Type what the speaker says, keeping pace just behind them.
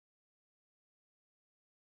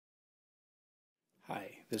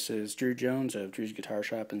Hi, this is Drew Jones of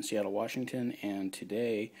Drewsguitarshop in Seattle, Washington, and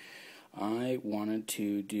today I wanted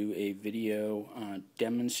to do a video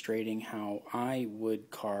demonstrating how I would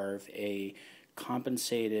carve a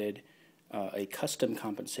custom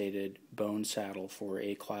compensated bone saddle for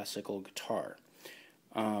a classical guitar.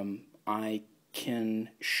 I can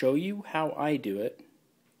show you how I do it,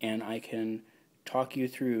 and I can talk you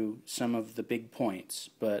through some of the big points,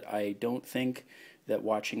 but I don't think that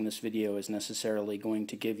watching this video is necessarily going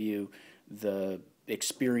to give you the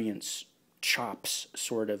experience chops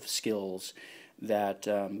sort of skills that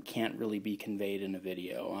can't really be conveyed in a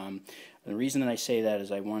video. The reason that I say that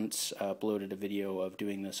is I once uploaded a video of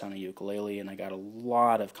doing this on a ukulele, and I got a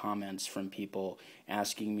lot of comments from people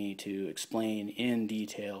asking me to explain in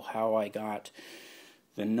detail how I got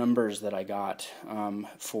the numbers that I got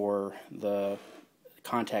for the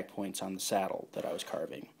contact points on the saddle that I was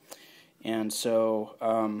carving. And so,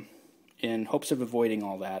 in hopes of avoiding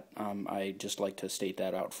all that, I just like to state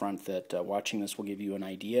that out front, that watching this will give you an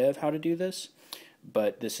idea of how to do this,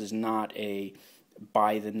 but this is not a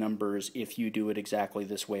by the numbers, if you do it exactly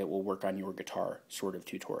this way it will work on your guitar sort of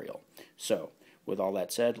tutorial. So, with all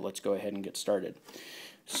that said, let's go ahead and get started.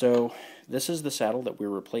 So, this is the saddle that we're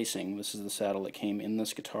replacing. This is the saddle that came in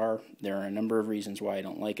this guitar. There are a number of reasons why I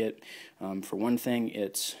don't like it. For one thing,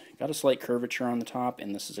 it's got a slight curvature on the top,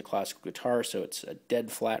 and this is a classical guitar, so it's a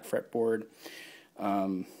dead flat fretboard.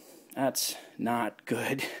 That's not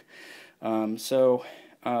good. Right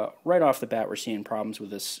off the bat, we're seeing problems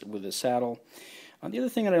with this saddle. The other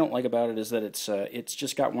thing that I don't like about it is that it's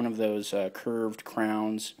just got one of those curved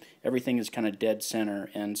crowns. Everything is kind of dead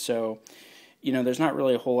center, and so there's not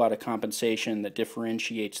really a whole lot of compensation that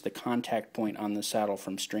differentiates the contact point on the saddle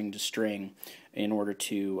from string to string in order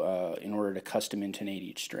to custom intonate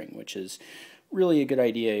each string, which is really a good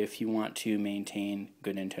idea if you want to maintain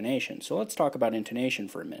good intonation. So let's talk about intonation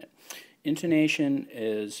for a minute. Intonation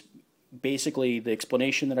is basically the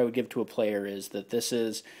explanation that I would give to a player is that this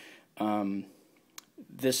is the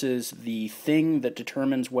thing that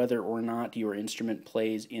determines whether or not your instrument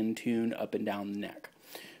plays in tune up and down the neck.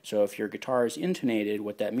 So if your guitar is intonated,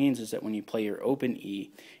 what that means is that when you play your open E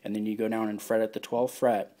and then you go down and fret at the 12th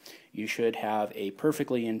fret, you should have a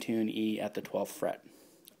perfectly in tune E at the 12th fret.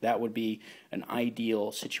 That would be an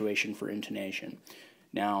ideal situation for intonation.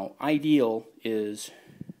 Now, ideal is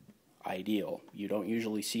ideal. You don't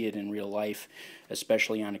usually see it in real life,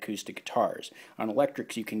 especially on acoustic guitars. On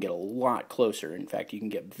electrics, you can get a lot closer. In fact, you can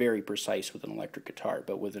get very precise with an electric guitar,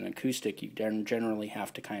 but with an acoustic, you generally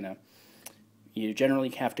have to kind of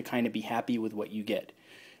be happy with what you get.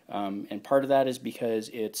 And part of that is because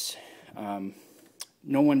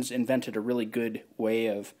no one's invented a really good way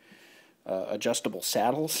of adjustable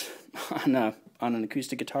saddles on an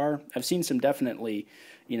acoustic guitar. I've seen some definitely,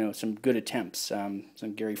 some good attempts,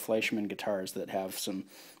 some Gary Fleischman guitars that have some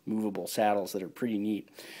movable saddles that are pretty neat.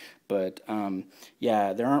 But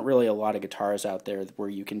yeah, there aren't really a lot of guitars out there where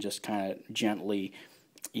you can just kind of gently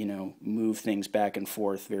move things back and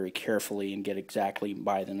forth very carefully and get exactly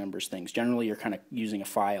by the numbers things. Generally, you're kind of using a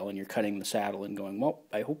file and you're cutting the saddle and going, well,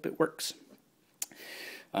 I hope it works.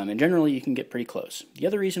 And generally, you can get pretty close. The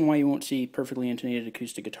other reason why you won't see perfectly intonated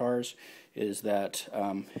acoustic guitars is that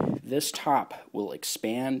this top will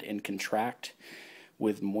expand and contract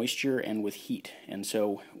with moisture and with heat. And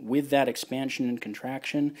so with that expansion and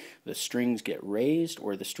contraction, the strings get raised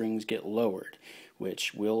or the strings get lowered,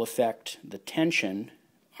 which will affect the tension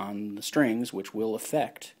on the strings, which will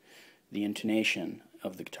affect the intonation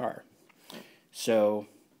of the guitar. So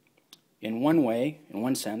in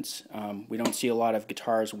one sense, we don't see a lot of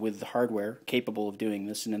guitars with the hardware capable of doing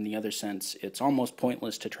this, and in the other sense, it's almost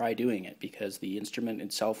pointless to try doing it because the instrument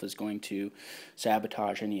itself is going to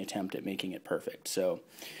sabotage any attempt at making it perfect. So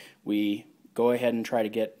we go ahead and try to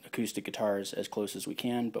get acoustic guitars as close as we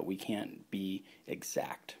can, but we can't be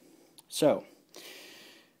exact. So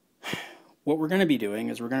what we're going to be doing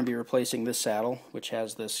is we're going to be replacing this saddle, which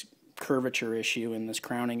has this curvature issue and this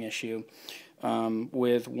crowning issue,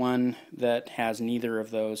 with one that has neither of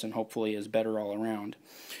those and hopefully is better all around.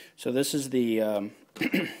 So this is the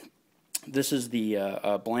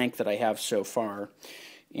blank that I have so far,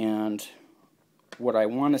 and what I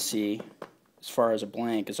want to see as far as a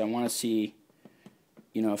blank is I want to see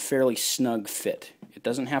a fairly snug fit. It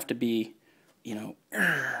doesn't have to be you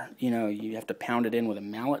have to pound it in with a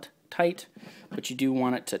mallet tight, but you do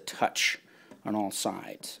want it to touch on all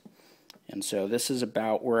sides. And so this is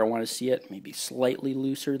about where I want to see it, maybe slightly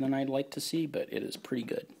looser than I'd like to see, but it is pretty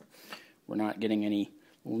good. We're not getting any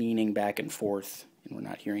leaning back and forth, and we're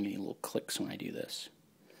not hearing any little clicks when I do this.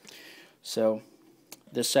 So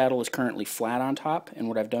This saddle is currently flat on top, and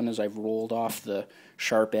what I've done is I've rolled off the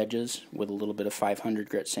sharp edges with a little bit of 500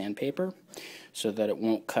 grit sandpaper so that it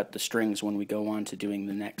won't cut the strings when we go on to doing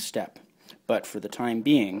the next step. But for the time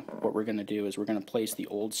being, what we're going to do is we're going to place the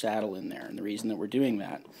old saddle in there. And the reason that we're doing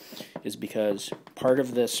that is because part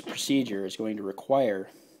of this procedure is going to require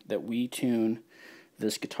that we tune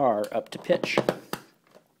this guitar up to pitch.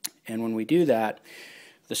 And when we do that,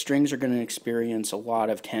 the strings are going to experience a lot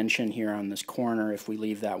of tension here on this corner if we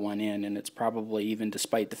leave that one in, and it's probably, even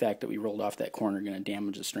despite the fact that we rolled off that corner, going to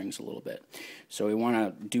damage the strings a little bit. So we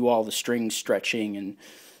want to do all the string stretching and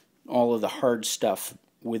all of the hard stuff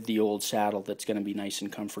with the old saddle that's going to be nice and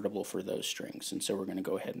comfortable for those strings. And so we're going to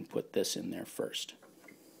go ahead and put this in there first.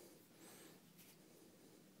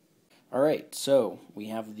 Alright, so we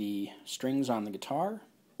have the strings on the guitar.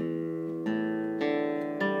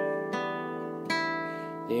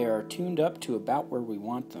 They are tuned up to about where we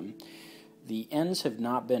want them. The ends have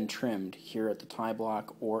not been trimmed here at the tie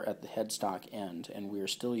block or at the headstock end, and we are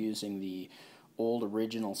still using the old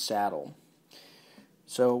original saddle.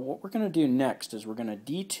 So what we're going to do next is we're going to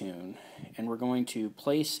detune, and we're going to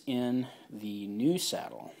place in the new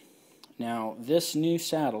saddle. Now, this new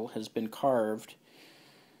saddle has been carved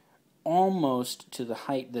almost to the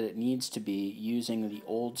height that it needs to be using the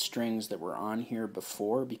old strings that were on here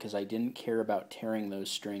before, because I didn't care about tearing those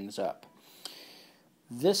strings up.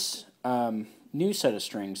 This new set of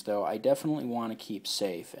strings, though, I definitely want to keep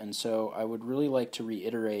safe, and so I would really like to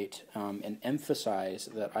reiterate and emphasize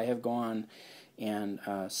that I have gone and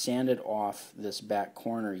sanded off this back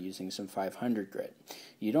corner using some 500 grit.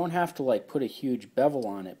 You don't have to put a huge bevel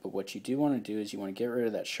on it, but what you do want to do is you want to get rid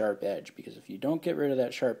of that sharp edge, because if you don't get rid of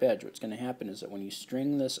that sharp edge, what's going to happen is that when you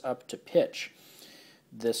string this up to pitch,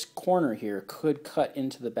 this corner here could cut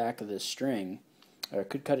into the back of this string, or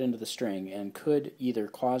could cut into the string, and could either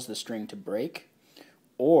cause the string to break,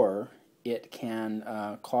 or it can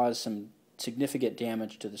cause some significant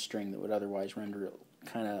damage to the string that would otherwise render it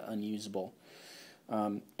kind of unusable.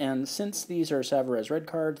 And since these are Savarez red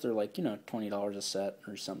cards, they're like, $20 a set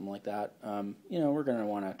or something like that. We're going to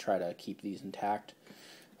want to try to keep these intact.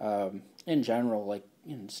 In general,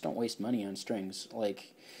 just don't waste money on strings.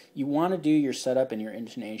 You want to do your setup and your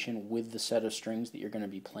intonation with the set of strings that you're going to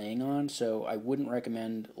be playing on, so I wouldn't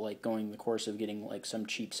recommend, going the course of getting, some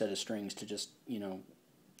cheap set of strings to just,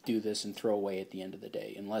 do this and throw away at the end of the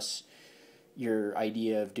day, unless your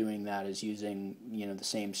idea of doing that is using, the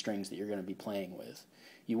same strings that you're going to be playing with.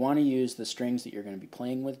 You want to use the strings that you're going to be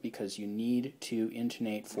playing with because you need to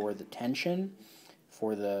intonate for the tension,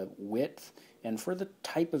 for the width, and for the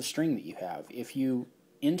type of string that you have. If you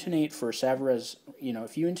intonate for Savarez,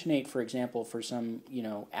 if you intonate, for example, for some,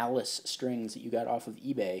 Alice strings that you got off of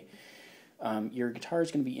eBay, your guitar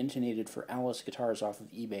is going to be intonated for Alice guitars off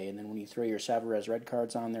of eBay, and then when you throw your Savarez red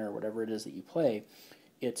cards on there or whatever it is that you play,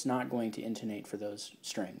 it's not going to intonate for those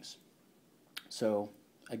strings. So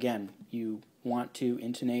again, you want to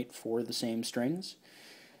intonate for the same strings,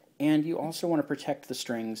 and you also want to protect the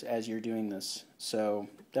strings as you're doing this. So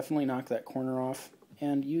definitely knock that corner off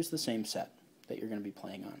and use the same set that you're going to be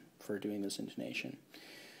playing on for doing this intonation.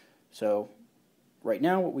 So right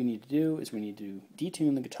now what we need to do is we need to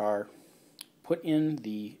detune the guitar, put in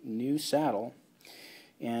the new saddle,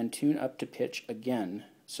 and tune up to pitch again,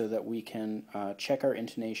 so that we can check our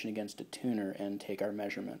intonation against a tuner and take our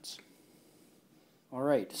measurements.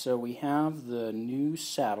 Alright, so we have the new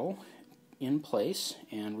saddle in place,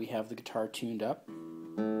 and we have the guitar tuned up,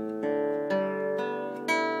 more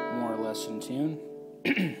or less in tune.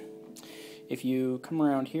 If you come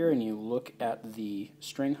around here and you look at the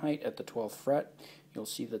string height at the 12th fret, you'll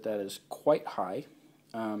see that that is quite high.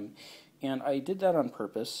 And I did that on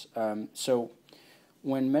purpose. So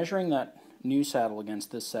when measuring that new saddle against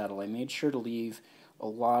this saddle, I made sure to leave a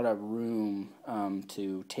lot of room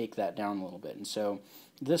to take that down a little bit. And so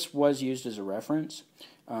this was used as a reference,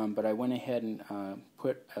 but I went ahead and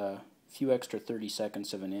put a few extra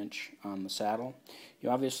 32nds of an inch on the saddle. You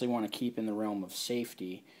obviously want to keep in the realm of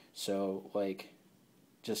safety, so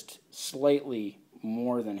just slightly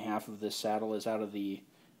more than half of this saddle is out of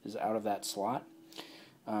that slot.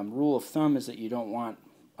 Rule of thumb is that you don't want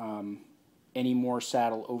any more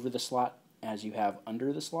saddle over the slot as you have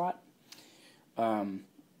under the slot. A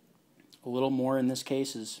little more in this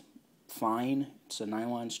case is fine. It's a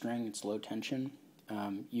nylon string, it's low tension.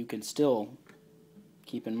 You can still,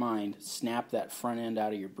 keep in mind, snap that front end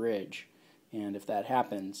out of your bridge, and if that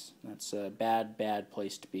happens, that's a bad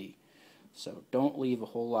place to be. So don't leave a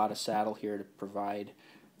whole lot of saddle here to provide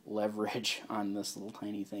leverage on this little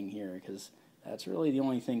tiny thing here, because that's really the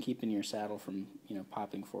only thing keeping your saddle from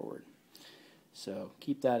popping forward. So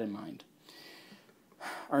keep that in mind.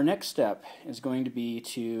 Our next step is going to be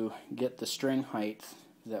to get the string height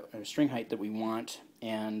that we want,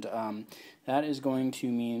 and that is going to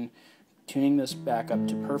mean tuning this back up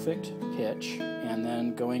to perfect pitch, and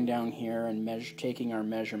then going down here and taking our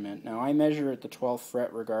measurement. Now I measure at the 12th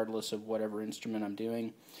fret regardless of whatever instrument I'm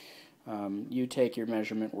doing. You take your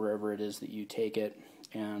measurement wherever it is that you take it,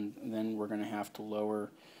 and then we're going to have to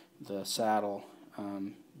lower the saddle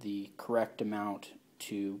the correct amount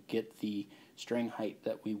to get the string height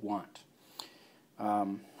that we want.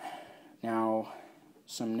 Now,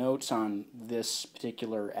 some notes on this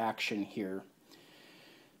particular action here.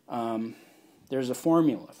 There's a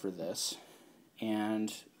formula for this,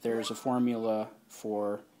 and there's a formula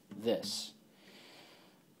for this.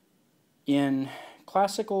 In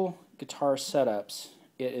classical guitar setups,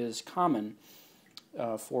 it is common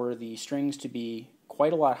for the strings to be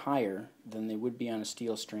quite a lot higher than they would be on a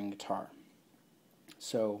steel string guitar.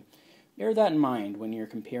 So bear that in mind when you're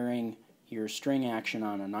comparing your string action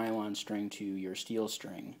on a nylon string to your steel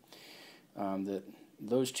string. That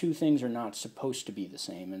those two things are not supposed to be the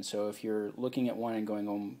same, and so if you're looking at one and going,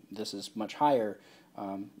 oh, this is much higher,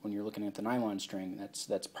 when you're looking at the nylon string,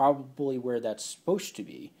 that's probably where that's supposed to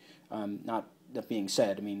be. Not that being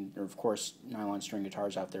said, I mean, there are of course nylon string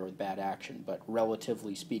guitars out there with bad action, but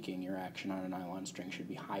relatively speaking, your action on a nylon string should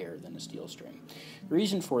be higher than a steel string. The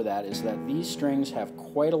reason for that is that these strings have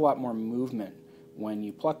quite a lot more movement when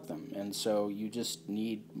you pluck them, and so you just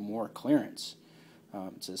need more clearance.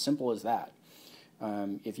 It's as simple as that.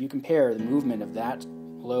 If you compare the movement of that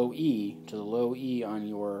low E to the low E on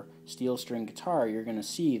your steel string guitar, you're going to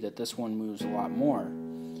see that this one moves a lot more,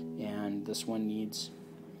 and this one needs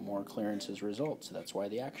more clearance as a result, so that's why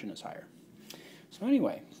the action is higher. So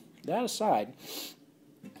anyway, that aside,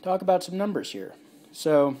 talk about some numbers here.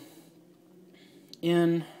 So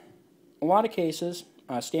in a lot of cases,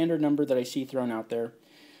 a standard number that I see thrown out there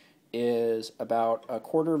is about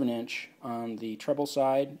 1/4 of an inch on the treble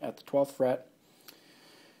side at the 12th fret,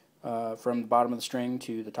 from the bottom of the string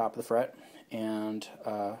to the top of the fret, and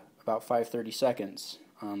about 5/32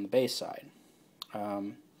 on the bass side.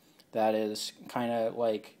 That is kind of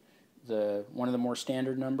like one of the more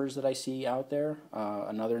standard numbers that I see out there.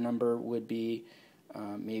 Another number would be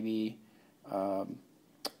maybe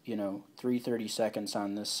 3/32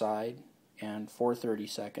 on this side and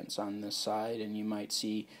 4/32 on this side, and you might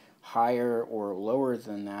see higher or lower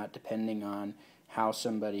than that depending on how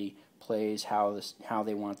somebody plays, how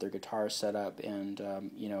they want their guitar set up, and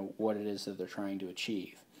what it is that they're trying to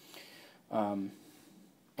achieve.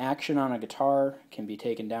 Action on a guitar can be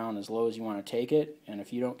taken down as low as you want to take it, and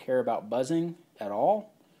if you don't care about buzzing at all,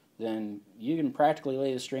 then you can practically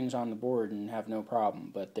lay the strings on the board and have no problem.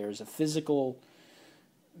 But there's a physical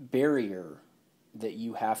barrier that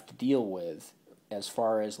you have to deal with as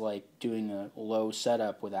far as like doing a low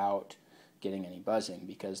setup without getting any buzzing,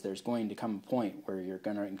 because there's going to come a point where you're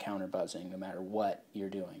going to encounter buzzing no matter what you're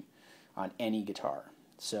doing on any guitar.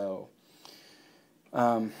 So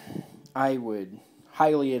I would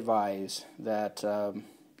highly advise that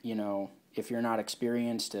if you're not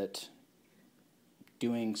experienced at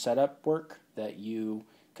doing setup work, that you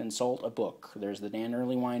consult a book. There's the Dan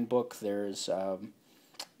Earlywine book. There's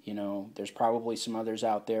there's probably some others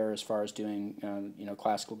out there as far as doing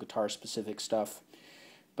classical guitar specific stuff.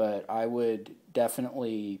 But I would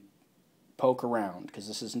definitely poke around, because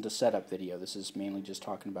this isn't a setup video. This is mainly just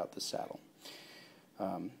talking about the saddle.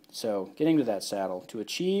 So getting to that saddle, to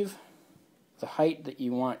achieve the height that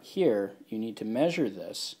you want here, you need to measure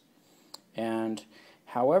this, and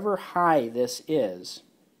however high this is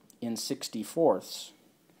in 64ths,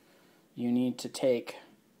 you need to take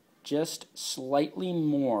just slightly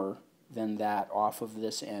more than that off of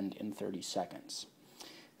this end in 32nds.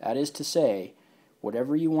 That is to say,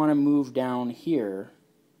 whatever you want to move down here,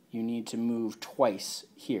 you need to move twice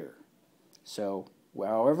here. So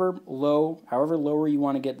however lower you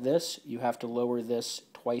want to get this, you have to lower this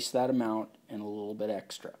twice that amount and a little bit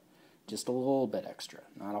extra. Just a little bit extra,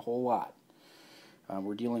 not a whole lot.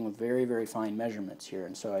 We're dealing with very, very fine measurements here,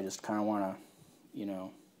 and so I just kind of want to,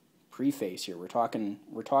 preface here. We're talking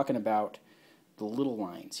about the little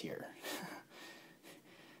lines here.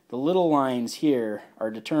 The little lines here are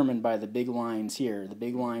determined by the big lines here. The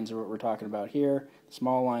big lines are what we're talking about here. The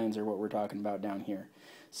small lines are what we're talking about down here.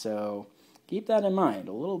 So keep that in mind.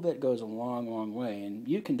 A little bit goes a long, long way, and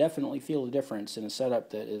you can definitely feel the difference in a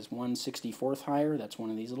setup that is 1/64th higher, that's one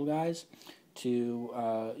of these little guys, to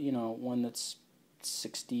one that's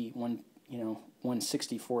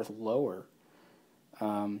 1/64th lower,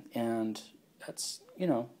 and that's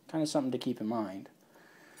kind of something to keep in mind.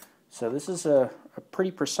 So this is a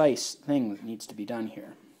pretty precise thing that needs to be done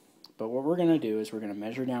here. But what we're going to do is we're going to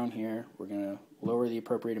measure down here, we're going to lower the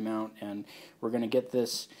appropriate amount, and we're going to get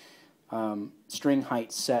this string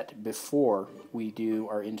height set before we do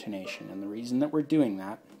our intonation. And the reason that we're doing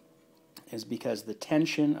that is because the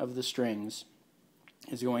tension of the strings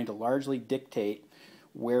is going to largely dictate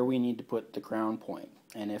where we need to put the crown point.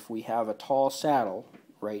 And if we have a tall saddle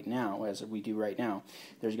right now, as we do right now,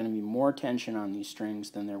 there's going to be more tension on these strings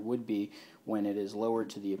than there would be when it is lowered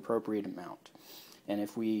to the appropriate amount. And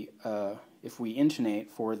if we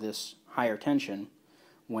intonate for this higher tension,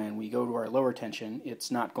 when we go to our lower tension,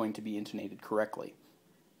 it's not going to be intonated correctly.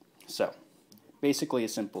 So, basically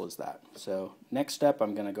as simple as that. So, next step,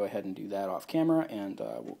 I'm going to go ahead and do that off camera, and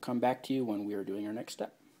we'll come back to you when we are doing our next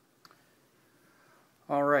step.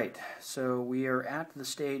 Alright, so we are at the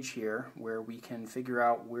stage here where we can figure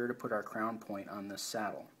out where to put our crown point on this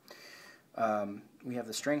saddle. We have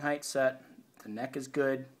the string height set, the neck is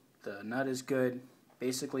good, the nut is good,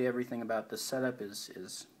 basically everything about this setup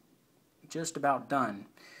is just about done.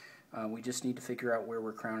 We just need to figure out where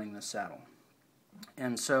we're crowning this saddle.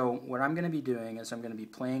 And so what I'm going to be doing is I'm going to be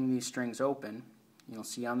playing these strings open. You'll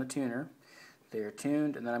see on the tuner they are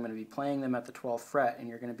tuned, and then I'm going to be playing them at the 12th fret, and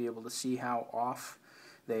you're going to be able to see how off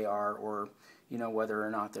they are, or whether or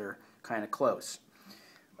not they're kind of close.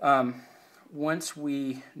 Once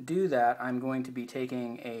we do that, I'm going to be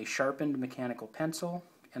taking a sharpened mechanical pencil,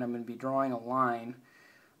 and I'm going to be drawing a line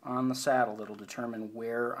on the saddle that'll determine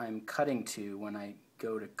where I'm cutting to when I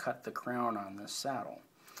go to cut the crown on this saddle.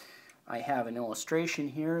 I have an illustration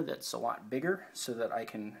here that's a lot bigger so that I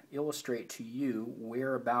can illustrate to you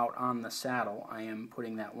where about on the saddle I am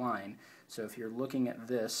putting that line. So if you're looking at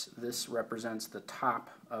this, this represents the top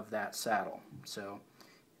of that saddle. So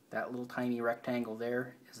that little tiny rectangle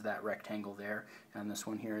there is that rectangle there, and this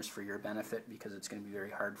one here is for your benefit because it's going to be very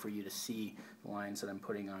hard for you to see the lines that I'm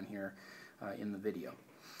putting on here in the video.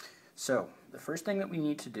 So the first thing that we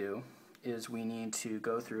need to do is we need to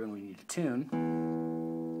go through and we need to tune.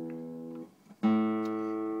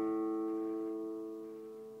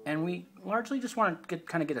 And we largely just want to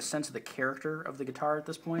kind of get a sense of the character of the guitar at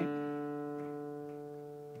this point.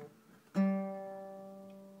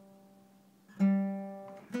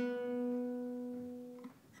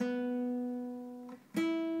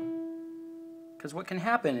 Because what can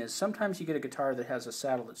happen is sometimes you get a guitar that has a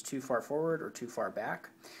saddle that's too far forward or too far back.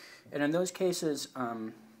 And in those cases,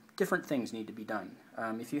 different things need to be done.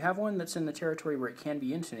 If you have one that's in the territory where it can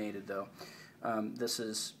be intonated, though, this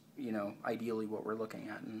is, ideally what we're looking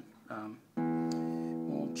at. And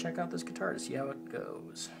we'll check out this guitar to see how it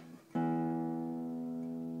goes.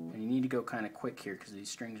 And you need to go kind of quick here because these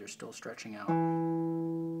strings are still stretching out.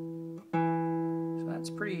 So that's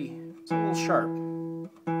it's a little sharp.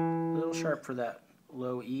 A little sharp for that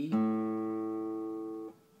low E.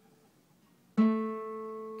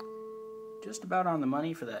 Just about on the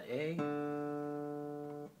money for that A.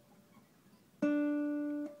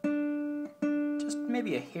 Just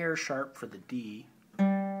maybe a hair sharp for the D.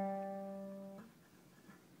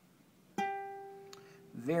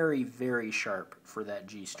 Very, very sharp for that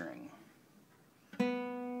G string.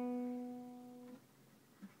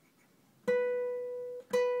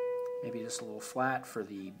 Maybe just a little flat for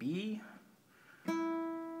the B.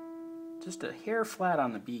 Just a hair flat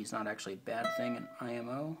on the B is not actually a bad thing in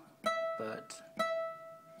IMO, but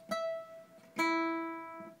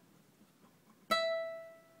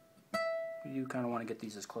we do kind of want to get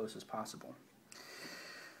these as close as possible.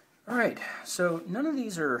 Alright, so none of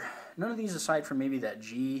these aside from maybe that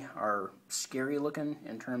G are scary looking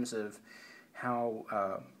in terms of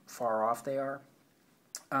how far off they are.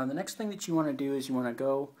 The next thing that you want to do is you want to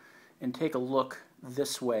go and take a look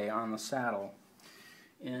this way on the saddle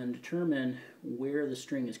and determine where the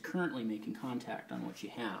string is currently making contact on what you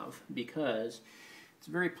have, because it's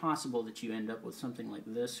very possible that you end up with something like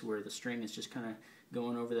this where the string is just kind of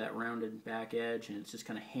going over that rounded back edge and it's just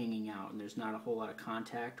kind of hanging out and there's not a whole lot of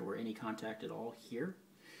contact or any contact at all here.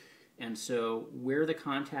 And so where the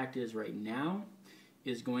contact is right now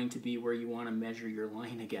is going to be where you want to measure your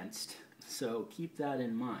line against. So keep that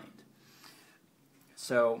in mind.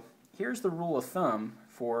 So here's the rule of thumb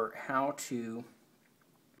for how to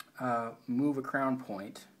move a crown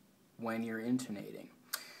point when you're intonating.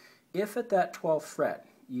 If at that 12th fret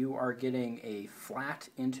you are getting a flat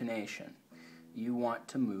intonation, you want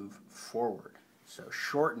to move forward. So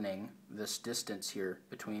shortening this distance here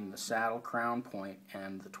between the saddle crown point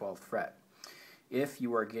and the 12th fret. If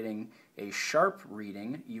you are getting a sharp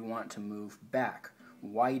reading, you want to move back,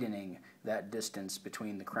 widening that distance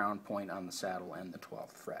between the crown point on the saddle and the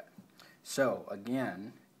 12th fret. So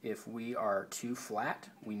again, if we are too flat,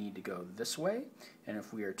 we need to go this way, and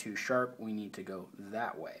if we are too sharp, we need to go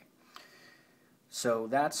that way. So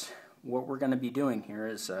that's what we're going to be doing here,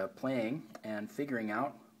 is playing and figuring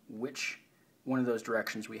out which one of those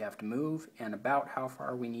directions we have to move and about how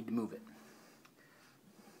far we need to move it.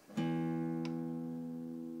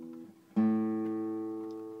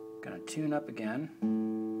 Going to tune up again.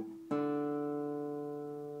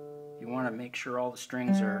 You want to make sure all the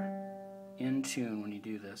strings are in tune when you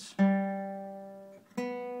do this,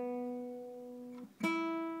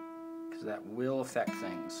 because that will affect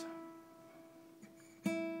things.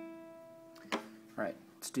 Alright,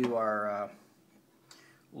 let's do our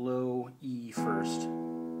low E first.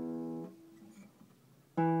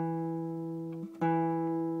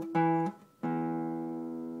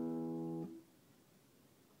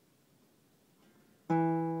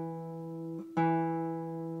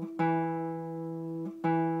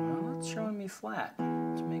 Well, it's showing me flat.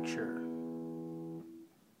 Let's make sure.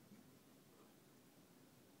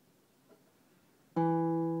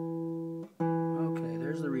 Okay,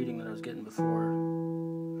 there's the reading that I was getting before.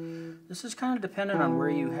 This is kind of dependent on where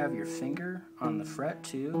you have your finger on the fret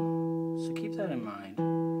too, so keep that in mind.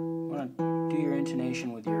 You want to do your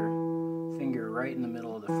intonation with your finger right in the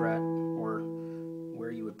middle of the fret, or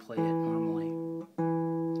where you would play it normally.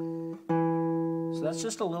 So that's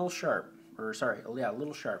just a little sharp, or sorry, yeah, a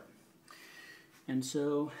little sharp. And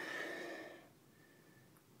so,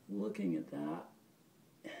 looking at that,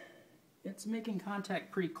 it's making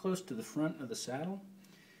contact pretty close to the front of the saddle.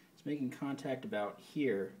 It's making contact about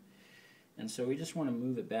here. And so we just want to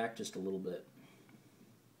move it back just a little bit.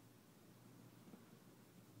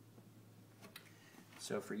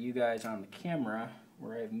 So for you guys on the camera,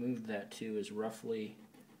 where I've moved that to is roughly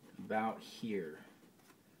about here.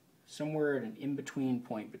 Somewhere at an in-between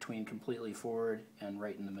point between completely forward and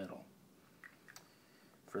right in the middle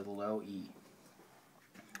for the low E.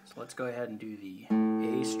 So let's go ahead and do the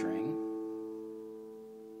A string.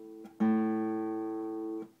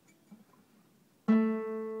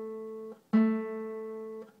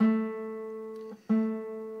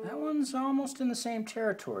 Almost in the same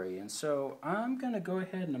territory, and so I'm going to go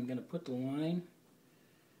ahead and I'm going to put the line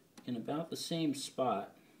in about the same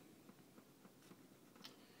spot,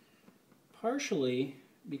 partially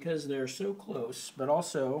because they're so close, but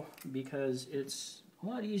also because it's a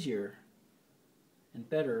lot easier and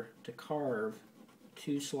better to carve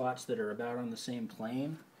two slots that are about on the same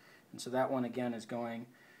plane. And so that one again is going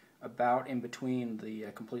about in between the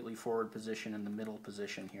completely forward position and the middle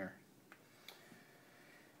position here.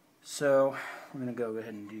 So we're going to go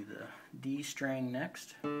ahead and do the D string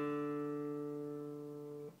next.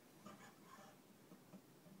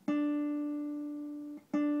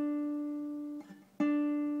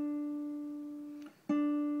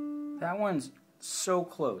 That one's so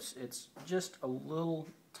close. It's just a little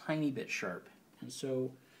tiny bit sharp. And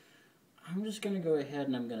so I'm just going to go ahead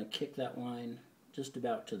and I'm going to kick that line just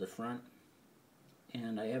about to the front.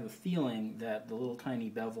 And I have a feeling that the little tiny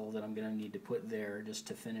bevel that I'm going to need to put there just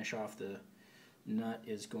to finish off the nut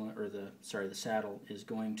is going, or the saddle is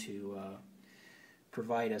going to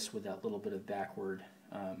provide us with that little bit of backward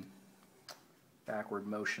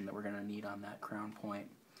motion that we're going to need on that crown point.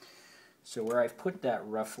 So where I've put that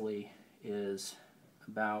roughly is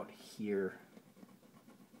about here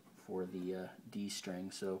for the D string.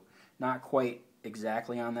 So not quite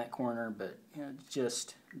exactly on that corner, but you know,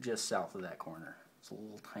 just south of that corner. It's a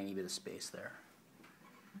little tiny bit of space there.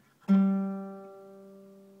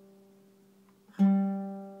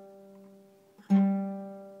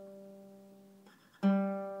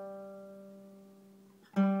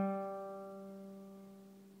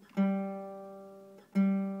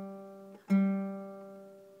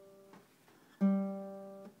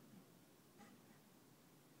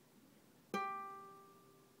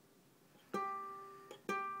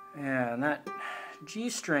 And that G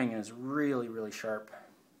string is really, really sharp.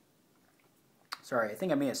 Sorry, I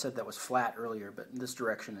think I may have said that was flat earlier, but this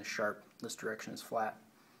direction is sharp, this direction is flat.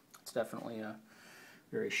 It's definitely a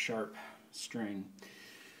very sharp string.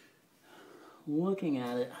 Looking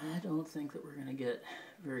at it, I don't think that we're going to get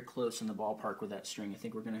very close in the ballpark with that string. I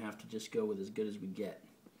think we're going to have to just go with as good as we get.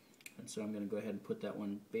 And so I'm going to go ahead and put that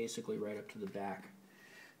one basically right up to the back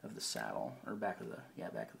of the saddle, or back of the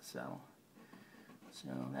saddle. So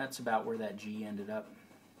that's about where that G ended up.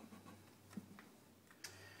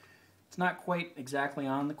 It's not quite exactly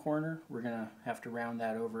on the corner. We're going to have to round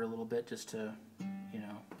that over a little bit just to, you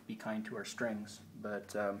know, be kind to our strings.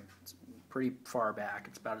 But it's pretty far back.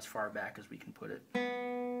 It's about as far back as we can put it.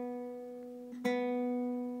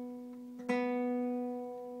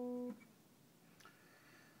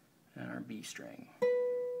 And our B string.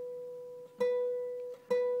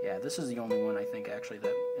 Yeah, this is the only one I think actually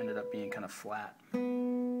that ended up being kind of flat.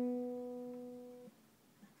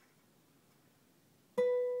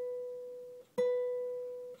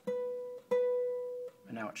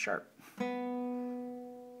 now it's sharp.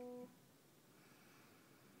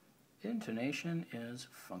 Intonation is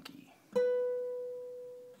funky.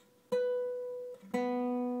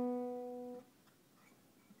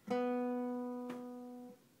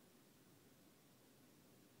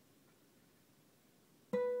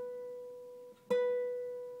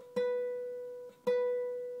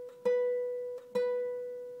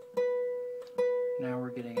 Now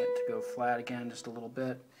we're getting it to go flat again just a little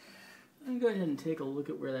bit. I'm going to go ahead and take a look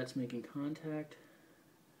at where that's making contact.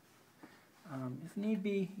 If need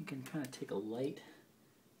be, you can kind of take a light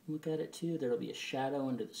look at it too. There'll be a shadow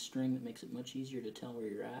under the string that makes it much easier to tell where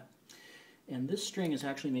you're at. And this string is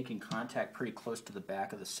actually making contact pretty close to the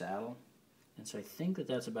back of the saddle. And so I think that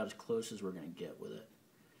that's about as close as we're going to get with it.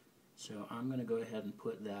 So I'm going to go ahead and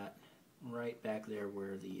put that right back there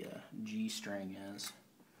where the G string is.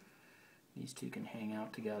 These two can hang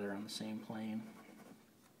out together on the same plane.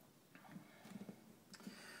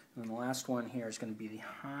 And then the last one here is going to be the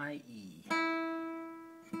high E.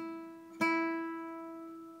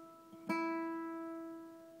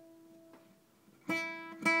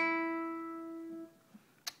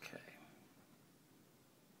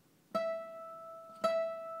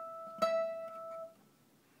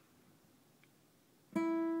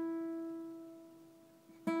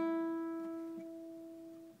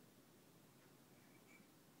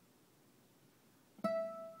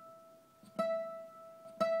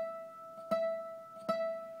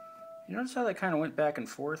 You notice how that kind of went back and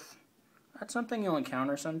forth? That's something you'll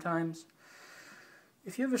encounter sometimes.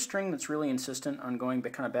 If you have a string that's really insistent on going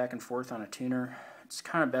kind of back and forth on a tuner, it's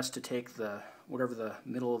kind of best to take whatever the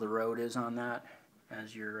middle of the road is on that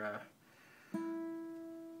as your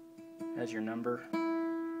number.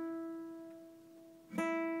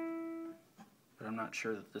 But I'm not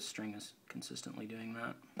sure that this string is consistently doing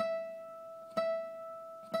that.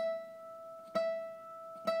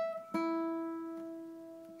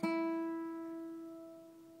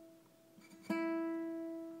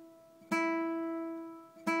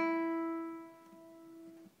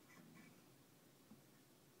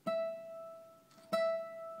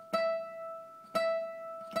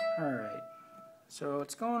 Alright, so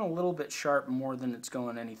it's going a little bit sharp more than it's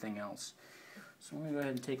going anything else. So I'm going to go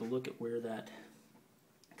ahead and take a look at where that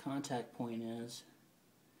contact point is.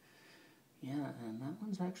 Yeah, and that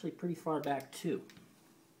one's actually pretty far back too.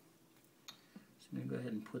 So I'm going to go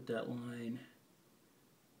ahead and put that line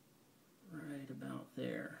right about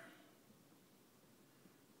there.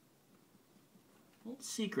 Little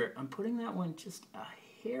secret, I'm putting that one just a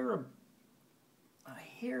hair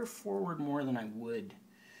forward more than I would.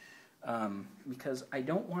 Because I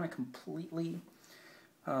don't want to completely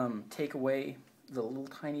take away the little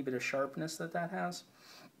tiny bit of sharpness that has.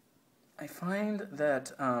 I find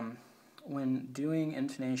that when doing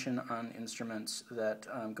intonation on instruments that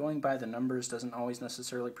going by the numbers doesn't always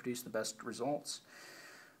necessarily produce the best results.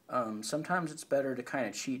 Sometimes it's better to kind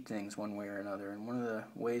of cheat things one way or another, and one of the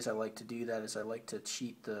ways I like to do that is I like to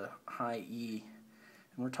cheat the high E,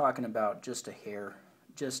 and we're talking about just a hair,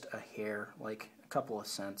 like a couple of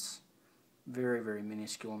cents. Very, very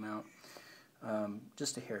minuscule amount,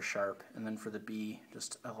 just a hair sharp, and then for the B,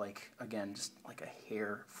 just like a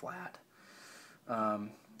hair flat,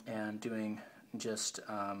 and doing just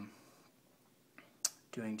a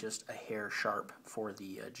hair sharp for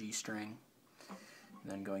the G string,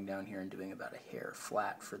 and then going down here and doing about a hair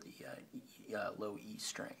flat for the low E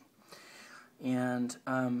string. And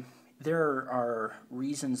there are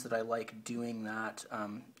reasons that I like doing that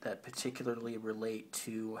that particularly relate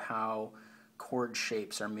to how chord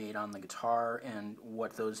shapes are made on the guitar and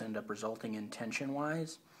what those end up resulting in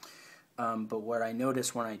tension-wise. But what I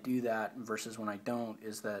notice when I do that versus when I don't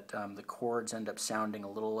is that the chords end up sounding a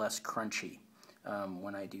little less crunchy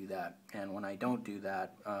when I do that. And when I don't do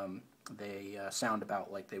that, they sound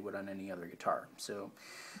about like they would on any other guitar. So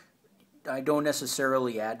I don't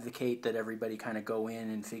necessarily advocate that everybody kind of go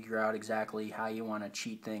in and figure out exactly how you want to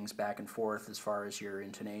cheat things back and forth as far as your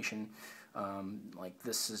intonation. Like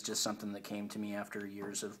this is just something that came to me after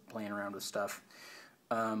years of playing around with stuff.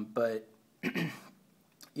 But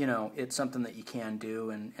you know, it's something that you can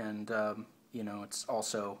do, and you know, it's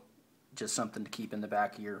also just something to keep in the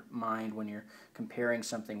back of your mind when you're comparing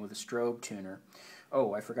something with a strobe tuner.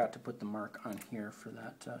 Oh, I forgot to put the mark on here for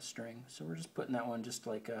that string. So we're just putting that one just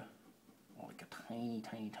like a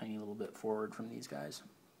tiny little bit forward from these guys.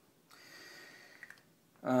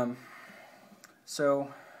 So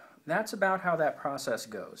that's about how that process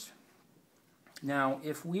goes. Now,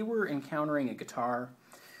 if we were encountering a guitar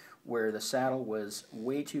where the saddle was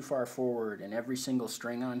way too far forward and every single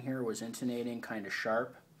string on here was intonating kind of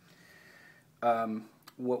sharp,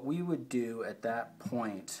 what we would do at that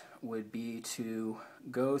point would be to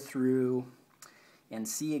go through and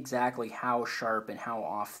see exactly how sharp and how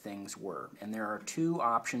off things were. And there are two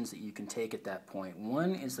options that you can take at that point.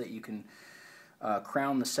 One is that you can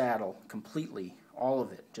crown the saddle completely, all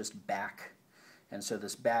of it, just back. And so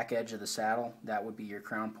this back edge of the saddle, that would be your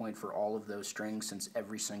crown point for all of those strings, since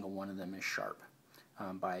every single one of them is sharp,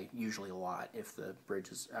 by usually a lot if the bridge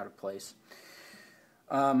is out of place.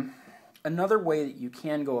 Another way that you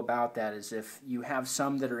can go about that is if you have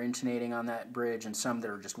some that are intonating on that bridge and some that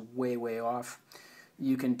are just way, way off,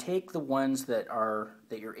 you can take the ones that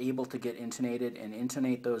you're able to get intonated and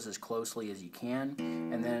intonate those as closely as you can,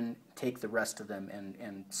 and then take the rest of them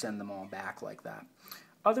and send them all back like that.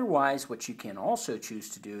 Otherwise, what you can also choose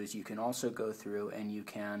to do is you can also go through and you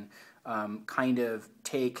can kind of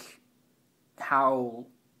take how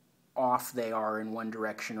off they are in one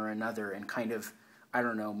direction or another and kind of, I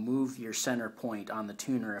don't know, move your center point on the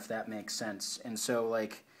tuner, if that makes sense. And so,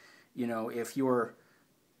 like, you know, if you're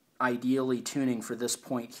ideally tuning for this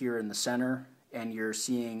point here in the center and you're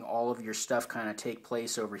seeing all of your stuff kind of take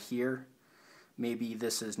place over here, maybe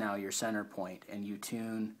this is now your center point, and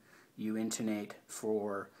you intonate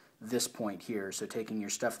for this point here. So taking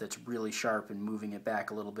your stuff that's really sharp and moving it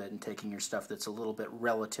back a little bit, and taking your stuff that's a little bit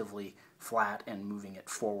relatively flat and moving it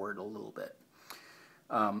forward a little bit.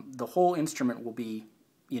 The whole instrument will be,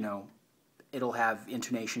 you know, it'll have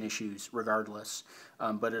intonation issues regardless,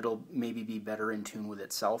 but it'll maybe be better in tune with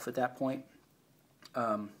itself at that point.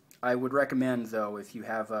 I would recommend, though, if you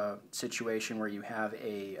have a situation where you have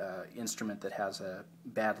a instrument that has a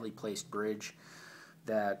badly placed bridge,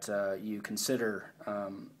 that you consider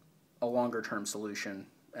a longer-term solution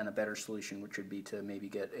and a better solution, which would be to maybe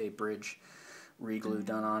get a bridge reglue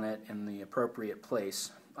done on it in the appropriate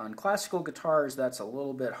place. On classical guitars, that's a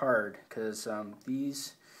little bit hard, because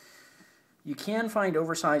you can find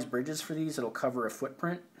oversized bridges for these that'll cover a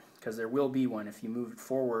footprint, because there will be one. If you move it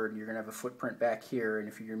forward, you're going to have a footprint back here, and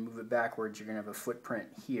if you're going to move it backwards, you're going to have a footprint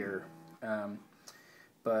here.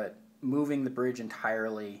 But moving the bridge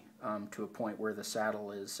entirely to a point where the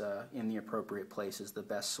saddle is in the appropriate place is the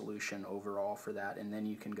best solution overall for that, and then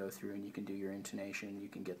you can go through and you can do your intonation, and you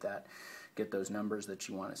can get those numbers that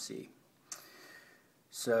you want to see.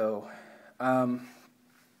 So,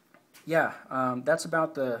 yeah, that's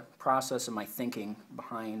about the process of my thinking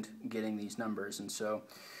behind getting these numbers. And so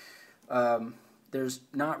there's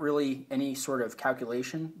not really any sort of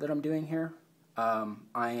calculation that I'm doing here.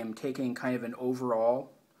 I am taking kind of an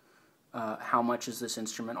overall, how much is this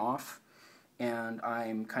instrument off, and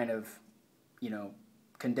I'm kind of, you know,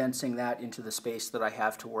 condensing that into the space that I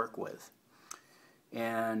have to work with.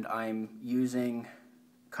 And I'm using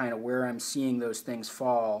kind of where I'm seeing those things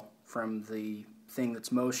fall from the thing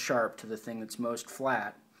that's most sharp to the thing that's most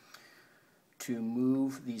flat to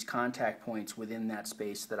move these contact points within that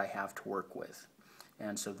space that I have to work with.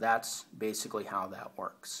 And so that's basically how that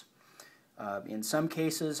works. In some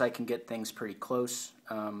cases I can get things pretty close,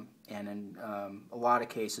 and in a lot of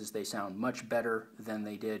cases they sound much better than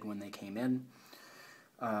they did when they came in.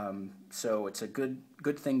 So it's a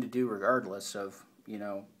good thing to do regardless of, you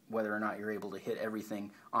know, whether or not you're able to hit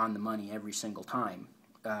everything on the money every single time,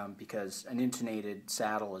 because an intonated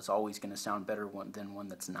saddle is always going to sound better than one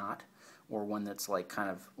that's not, or one that's like kind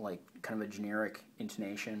of a generic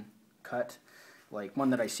intonation cut. Like one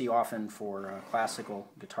that I see often for classical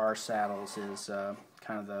guitar saddles is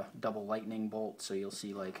kind of the double lightning bolt. So you'll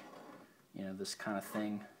see, like, you know, this kind of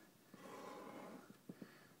thing.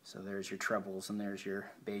 So there's your trebles and there's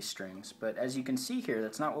your bass strings. But as you can see here,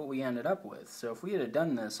 that's not what we ended up with. So if we had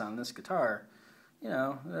done this on this guitar, you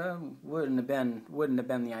know, wouldn't have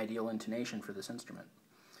been the ideal intonation for this instrument.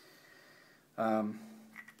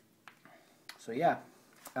 So yeah,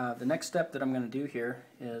 the next step that I'm going to do here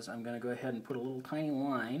is I'm going to go ahead and put a little tiny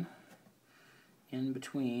line in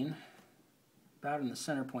between, about in the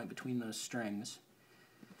center point between those strings.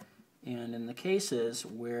 And in the cases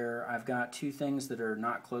where I've got two things that are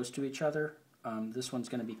not close to each other, this one's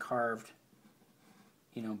going to be carved,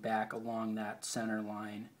 you know, back along that center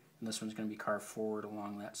line, and this one's going to be carved forward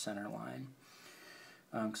along that center line.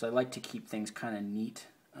 Because I like to keep things kind of neat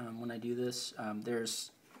when I do this. There's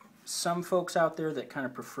some folks out there that kind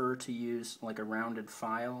of prefer to use like a rounded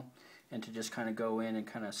file and to just kind of go in and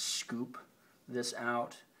kind of scoop this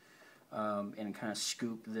out. And kind of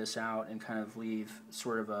scoop this out and kind of leave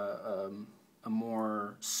sort of a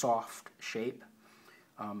more soft shape.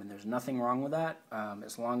 And there's nothing wrong with that.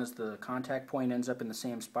 As long as the contact point ends up in the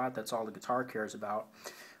same spot, that's all the guitar cares about.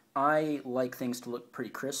 I like things to look pretty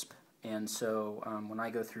crisp, and so when I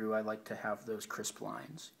go through, I like to have those crisp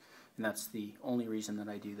lines. and that's the only reason that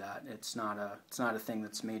I do that. It's not a thing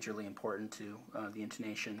that's majorly important to the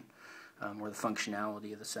intonation or the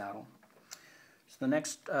functionality of the saddle. So the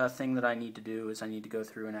next thing that I need to do is I need to go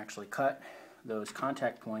through and actually cut those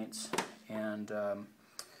contact points and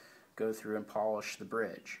go through and polish the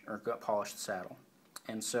bridge, or polish the saddle.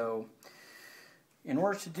 And so in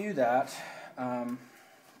order to do that,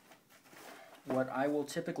 what I will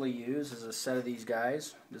typically use is a set of these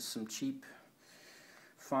guys. Just some cheap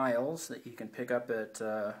files that you can pick up at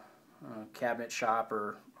a cabinet shop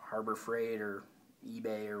or Harbor Freight or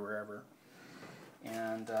eBay or wherever.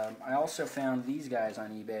 And I also found these guys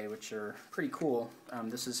on eBay, which are pretty cool.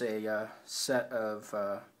 This is a set of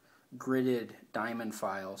gridded diamond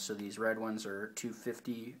files. So these red ones are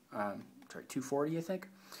 240, I think,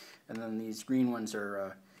 and then these green ones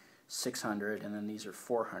are 600, and then these are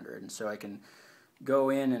 400. And so I can go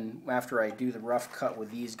in, and after I do the rough cut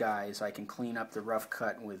with these guys, I can clean up the rough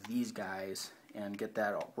cut with these guys and get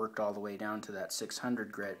that worked all the way down to that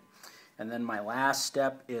 600 grit. And then my last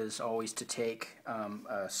step is always to take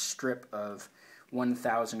a strip of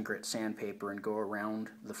 1000 grit sandpaper and go around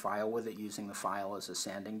the file with it, using the file as a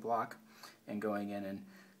sanding block, and going in and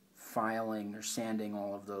filing or sanding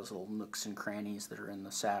all of those little nooks and crannies that are in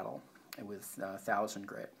the saddle with 1000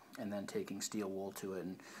 grit, and then taking steel wool to it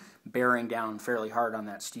and bearing down fairly hard on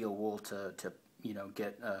that steel wool to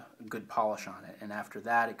get a good polish on it. And after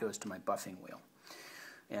that, it goes to my buffing wheel.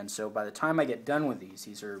 And so by the time I get done with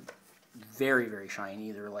these are very, very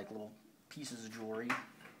shiny. They're like little pieces of jewelry,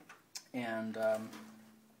 and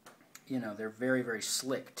they're very, very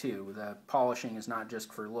slick too. The polishing is not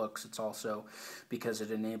just for looks, it's also because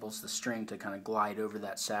it enables the string to kind of glide over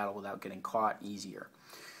that saddle without getting caught easier.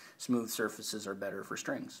 Smooth surfaces are better for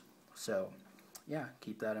strings. So yeah,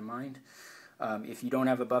 keep that in mind. If you don't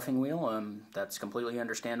have a buffing wheel, that's completely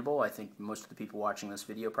understandable. I think most of the people watching this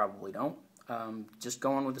video probably don't. Just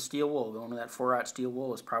going with the steel wool, going with that 4/0 steel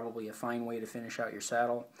wool is probably a fine way to finish out your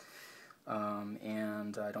saddle,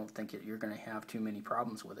 and I don't think you're going to have too many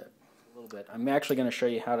problems with it. A little bit. I'm actually going to show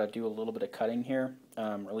you how to do a little bit of cutting here, or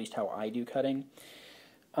at least how I do cutting.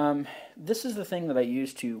 This is the thing that I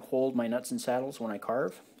use to hold my nuts and saddles when I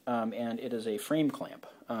carve, and it is a frame clamp.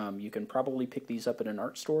 You can probably pick these up at an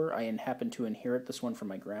art store. I happen to inherit this one from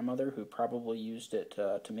my grandmother, who probably used it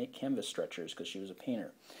to make canvas stretchers because she was a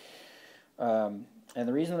painter. And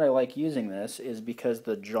the reason that I like using this is because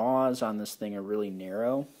the jaws on this thing are really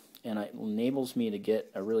narrow, and it enables me to get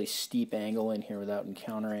a really steep angle in here without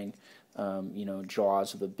encountering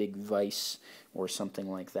jaws of a big vise or something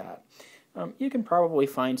like that. You can probably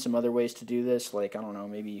find some other ways to do this, like, I don't know,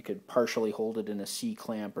 maybe you could partially hold it in a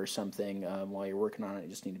C-clamp or something while you're working on it. You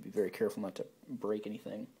just need to be very careful not to break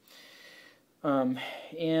anything. I'm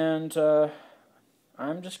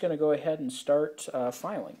just going to go ahead and start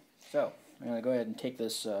filing. So I'm going to go ahead and take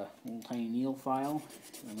this little tiny needle file,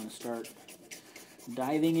 and I'm going to start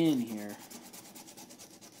diving in here.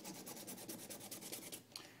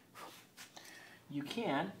 You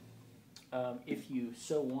can, if you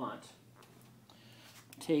so want,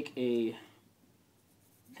 take a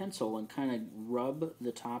pencil and kind of rub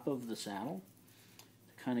the top of the saddle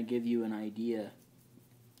to kind of give you an idea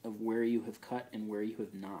of where you have cut and where you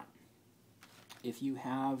have not. If you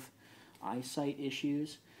have eyesight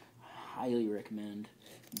issues, I highly recommend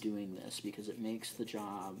doing this because it makes the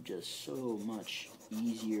job just so much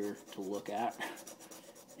easier to look at,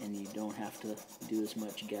 and you don't have to do as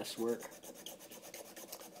much guesswork.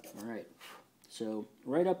 Alright, so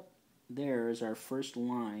right up there is our first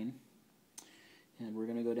line, and we're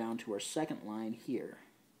going to go down to our second line here.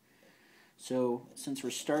 So since we're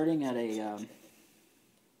starting at a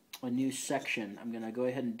new section, I'm going to go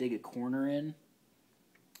ahead and dig a corner in,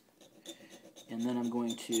 and then I'm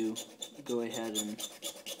going to go ahead and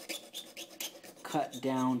cut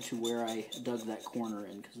down to where I dug that corner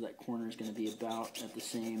in, because that corner is going to be about at the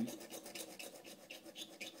same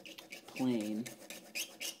plane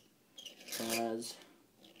as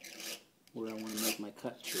where I want to make my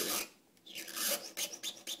cut to.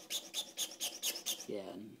 Yeah,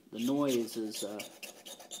 and the noise is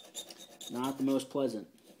not the most pleasant.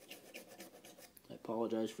 I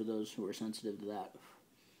apologize for those who are sensitive to that,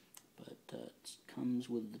 but it comes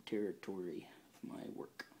with the territory of my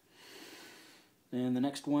work. And the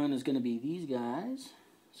next one is going to be these guys.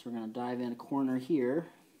 So we're going to dive in a corner here.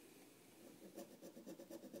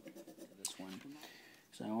 This one.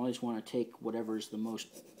 So I always want to take whatever's the most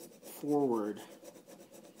forward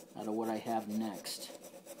out of what I have next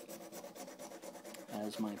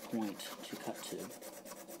as my point to cut to.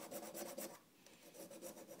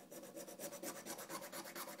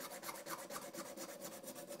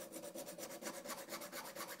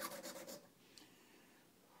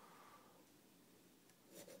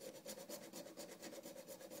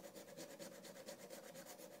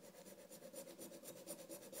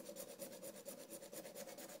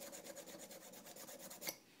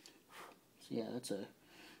 So yeah, that's a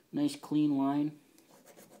nice clean line.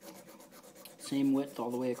 Same width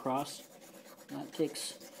all the way across. That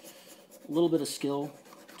takes a little bit of skill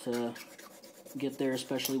to get there,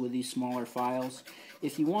 especially with these smaller files.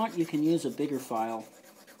 If you want, you can use a bigger file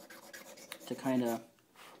to kind of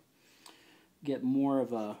get more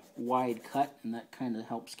of a wide cut, and that kind of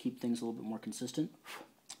helps keep things a little bit more consistent.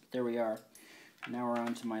 There we are. Now we're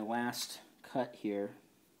on to my last cut here,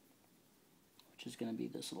 which is going to be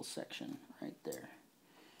this little section right there.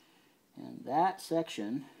 And that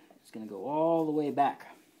section is going to go all the way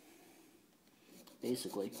back,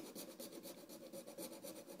 basically.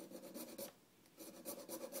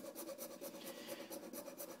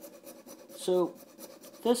 So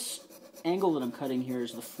this angle that I'm cutting here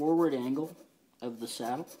is the forward angle of the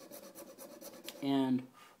saddle, and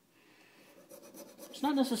it's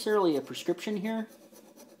not necessarily a prescription here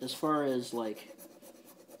as far as like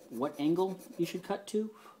what angle you should cut to.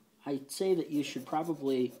 I'd say that you should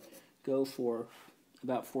probably go for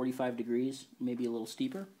about 45 degrees, maybe a little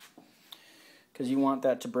steeper, because you want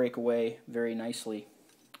that to break away very nicely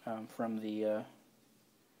from the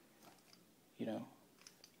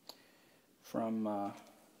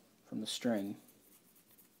from the string.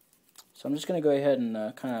 So I'm just going to go ahead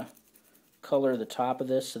and kind of color the top of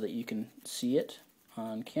this so that you can see it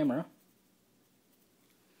on camera.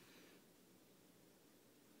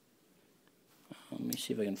 Let me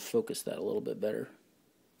see if I can focus that a little bit better.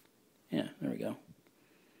 Yeah, there we go.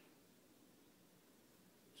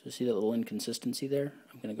 So see that little inconsistency there?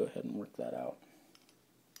 I'm going to go ahead and work that out.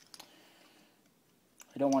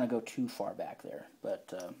 I don't want to go too far back there,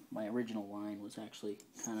 but my original line was actually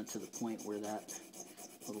kind of to the point where that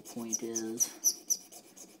little point is.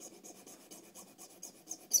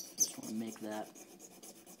 Just want to make that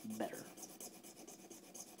better.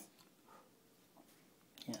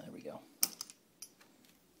 Yeah, there we go.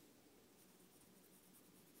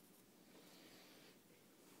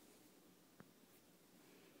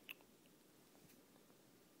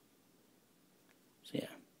 So yeah.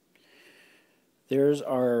 There's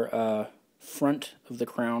our front of the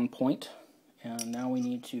crown point, and now we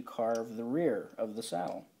need to carve the rear of the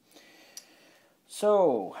saddle.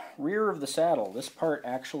 So, rear of the saddle, this part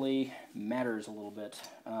actually matters a little bit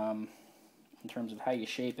in terms of how you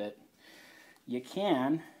shape it. You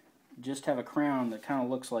can just have a crown that kind of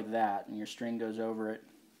looks like that, and your string goes over it.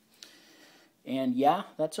 And yeah,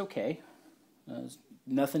 that's okay. There's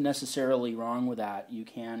nothing necessarily wrong with that. You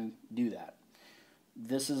can do that.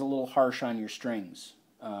 This is a little harsh on your strings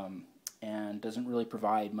and doesn't really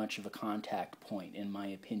provide much of a contact point, in my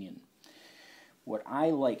opinion. What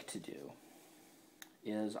I like to do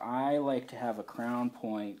is I like to have a crown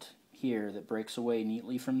point here that breaks away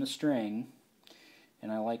neatly from the string,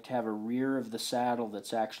 and I like to have a rear of the saddle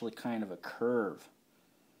that's actually kind of a curve.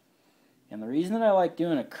 And the reason that I like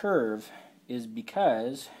doing a curve is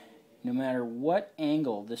because no matter what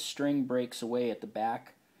angle this string breaks away at the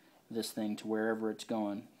back, this thing to wherever it's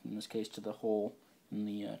going, in this case to the hole in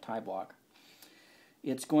the tie block,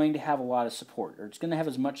 it's going to have a lot of support, or it's going to have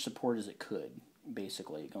as much support as it could,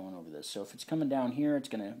 basically, going over this. So if it's coming down here, it's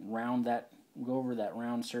going to go over that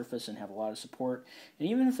round surface and have a lot of support. And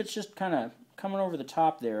even if it's just kind of coming over the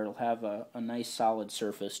top there, it'll have a nice solid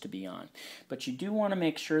surface to be on. But you do want to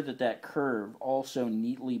make sure that that curve also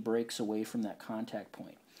neatly breaks away from that contact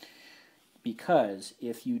point. Because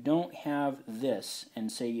if you don't have this,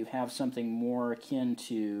 and say you have something more akin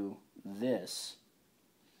to this,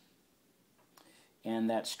 and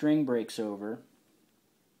that string breaks over,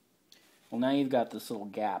 well, now you've got this little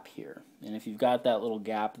gap here. And if you've got that little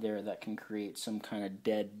gap there, that can create some kind of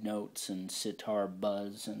dead notes and sitar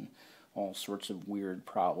buzz and all sorts of weird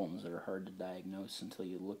problems that are hard to diagnose until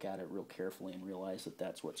you look at it real carefully and realize that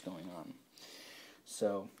that's what's going on.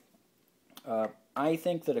 So I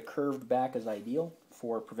think that a curved back is ideal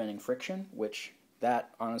for preventing friction, which that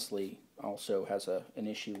honestly also has an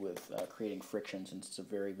issue with creating friction, since it's a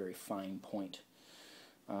very, very fine point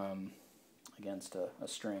against a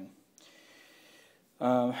string.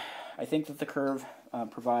 I think that the curve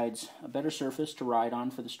provides a better surface to ride on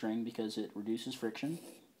for the string because it reduces friction,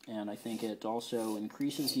 and I think it also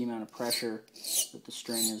increases the amount of pressure that the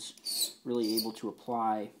string is really able to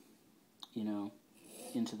apply,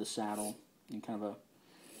 into the saddle, and kind of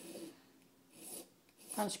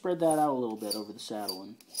spread that out a little bit over the saddle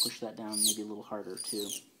and push that down maybe a little harder too.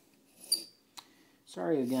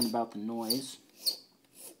 Sorry again about the noise.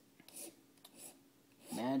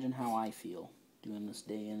 Imagine how I feel doing this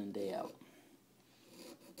day in and day out.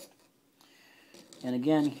 And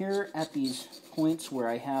again, here at these points where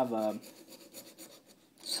I have a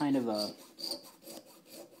kind of a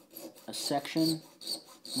section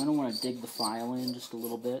I'm going to want to dig the file in just a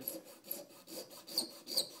little bit.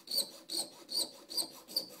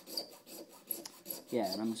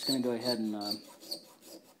 Yeah, and I'm just going to go ahead and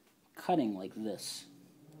cutting like this.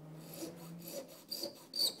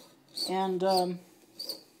 And,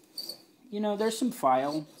 you know, there's some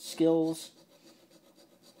file skills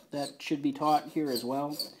that should be taught here as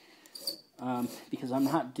well, because I'm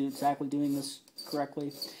not exactly doing this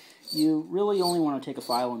correctly. You really only want to take a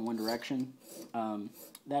file in one direction.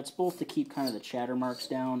 That's both to keep kind of the chatter marks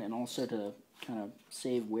down and also to kind of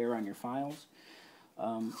save wear on your files.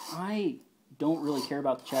 I don't really care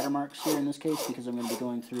about the chatter marks here in this case because I'm going to be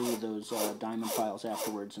going through those diamond files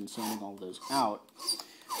afterwards and sanding all of those out.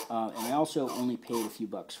 And I also only paid a few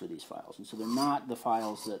bucks for these files, and so they're not the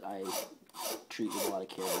files that I treat with a lot of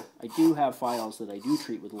care. I do have files that I do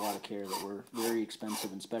treat with a lot of care that were very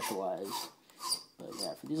expensive and specialized. But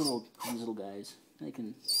yeah, for these little guys, they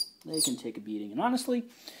can take a beating. And honestly,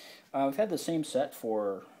 I've had the same set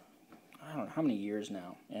for I don't know how many years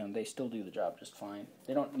now, and they still do the job just fine.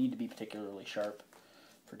 They don't need to be particularly sharp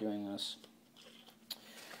for doing this.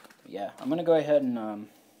 But yeah, I'm gonna go ahead and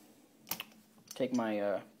take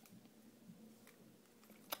my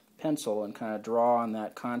pencil and kind of draw on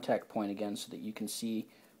that contact point again so that you can see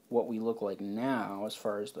what we look like now as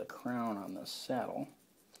far as the crown on this saddle.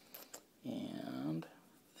 And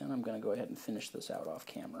then I'm going to go ahead and finish this out off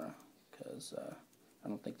camera because I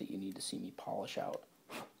don't think that you need to see me polish out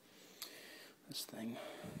this thing.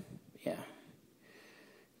 But yeah,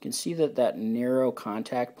 you can see that narrow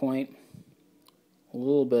contact point, a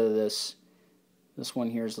little bit of this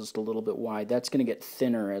one here is just a little bit wide. That's going to get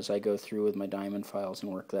thinner as I go through with my diamond files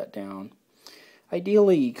and work that down.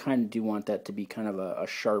 Ideally, you kind of do want that to be kind of a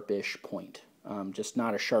sharpish point. Just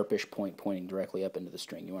not a sharpish point pointing directly up into the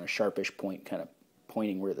string. You want a sharpish point kind of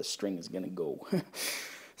pointing where the string is going to go.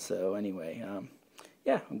 So anyway,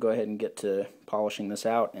 yeah, I'll go ahead and get to polishing this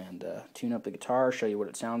out and tune up the guitar, show you what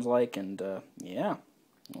it sounds like, and yeah,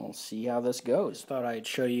 we'll see how this goes. Thought I'd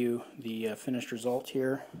show you the finished result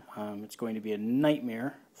here. It's going to be a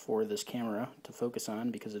nightmare for this camera to focus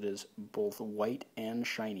on because it is both white and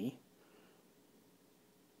shiny.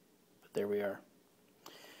 But there we are.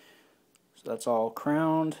 So that's all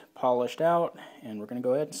crowned, polished out, and we're going to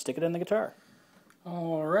go ahead and stick it in the guitar.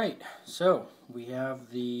 Alright, so we have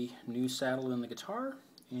the new saddle in the guitar,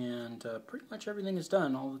 and pretty much everything is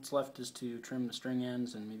done. All that's left is to trim the string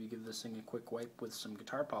ends and maybe give this thing a quick wipe with some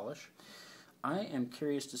guitar polish. I am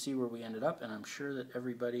curious to see where we ended up, and I'm sure that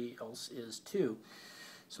everybody else is too.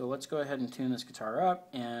 So let's go ahead and tune this guitar up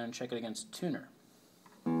and check it against a tuner.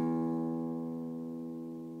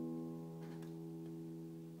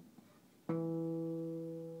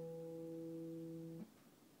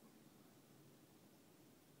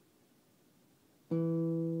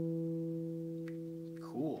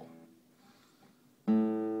 Cool.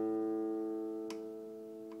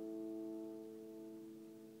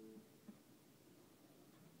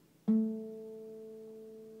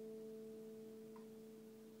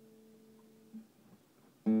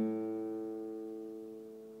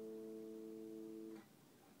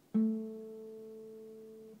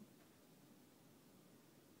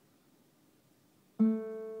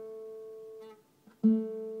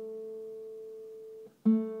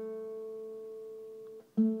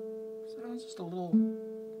 Sounds just a little,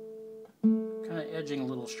 kind of edging a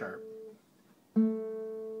little sharp.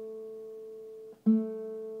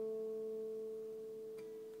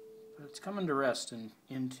 But it's coming to rest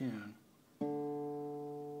in tune.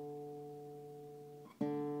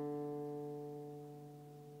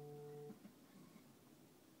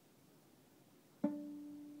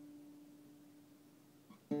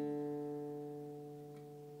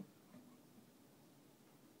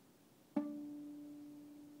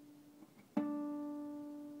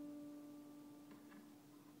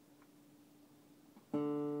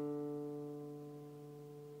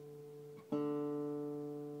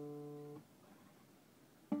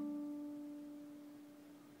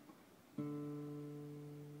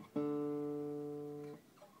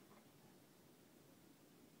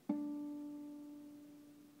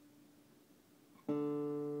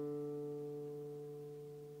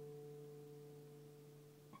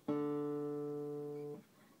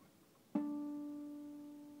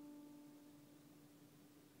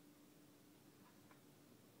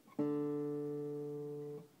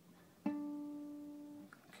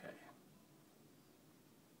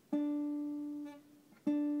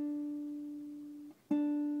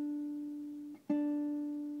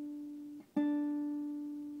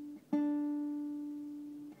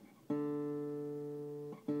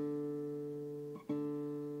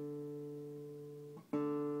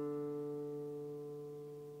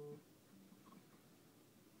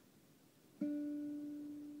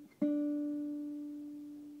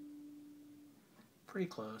 Pretty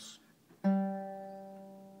close.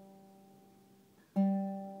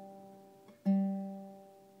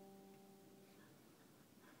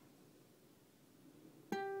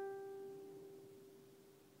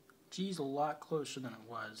 G's a lot closer than it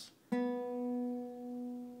was.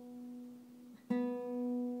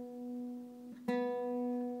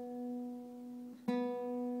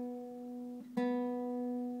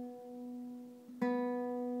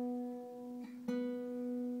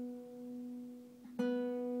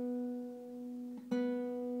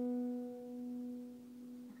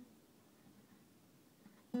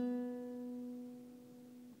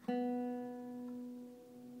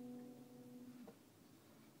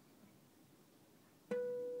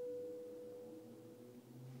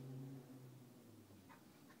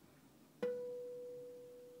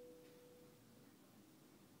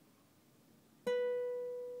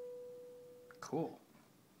 Cool.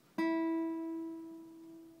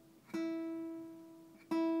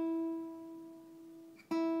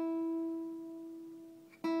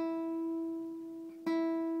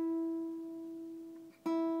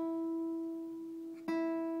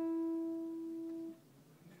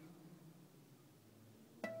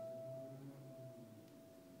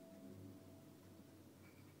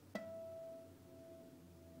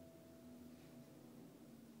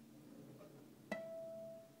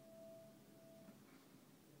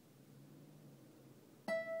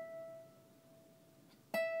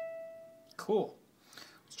 Cool.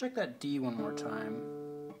 Let's check that D one more time.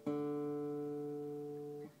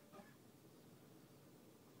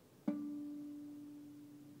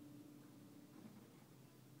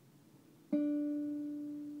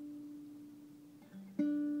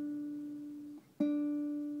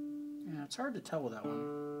 Yeah, it's hard to tell with that one.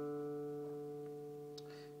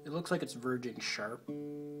 It looks like it's verging sharp.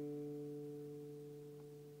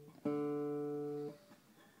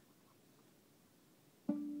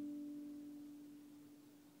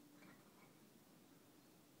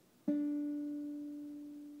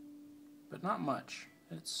 But not much.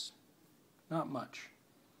 It's not much.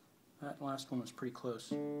 That last one was pretty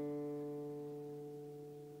close.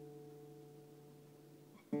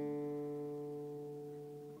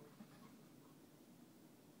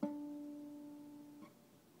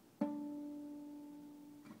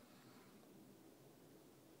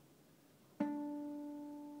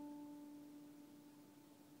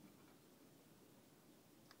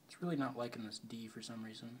 It's really not liking this D for some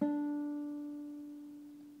reason.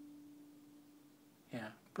 Yeah,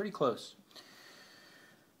 pretty close.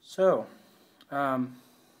 So,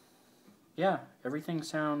 yeah, everything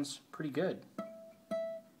sounds pretty good.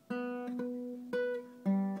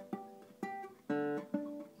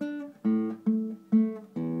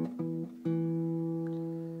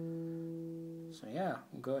 So yeah,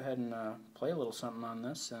 we'll go ahead and play a little something on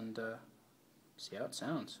this and see how it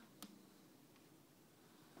sounds.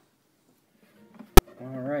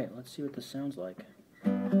 Alright, let's see what this sounds like.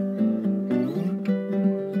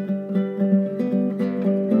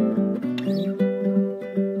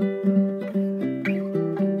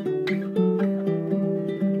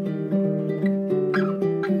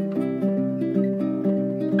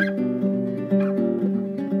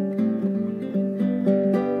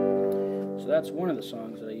 That's one of the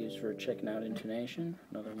songs that I use for checking out intonation.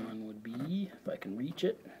 Another one would be, if I can reach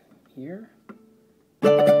it, here. A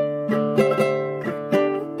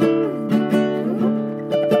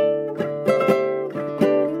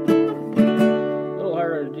little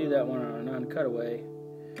harder to do that one on a non-cutaway.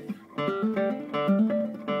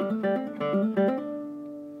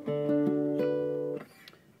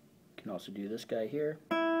 Can also do this guy here.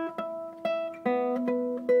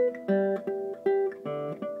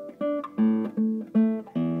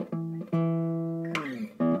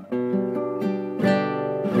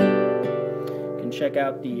 Check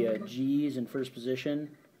out the G's in first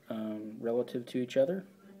position relative to each other.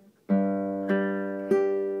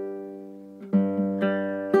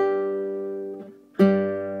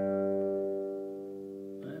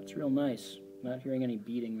 That's real nice. Not hearing any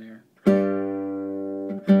beating there.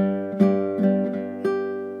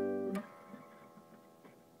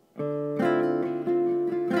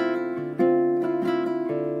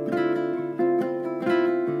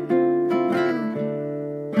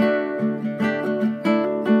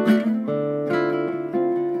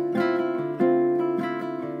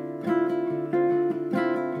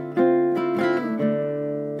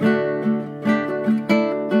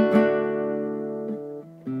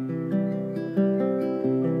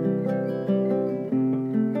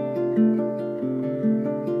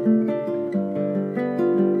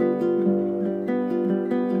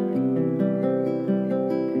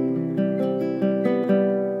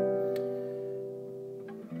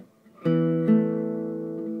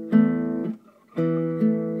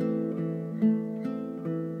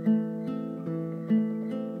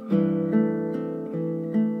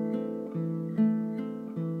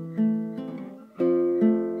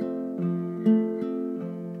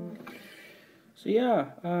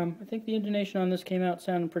 I think the intonation on this came out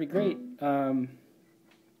sounding pretty great.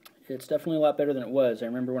 It's definitely a lot better than it was. I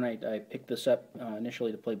remember when I picked this up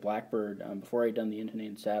initially to play Blackbird, before I'd done the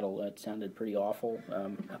intonated saddle, it sounded pretty awful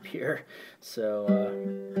up here. So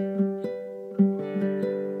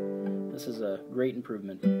this is a great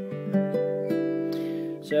improvement.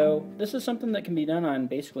 So this is something that can be done on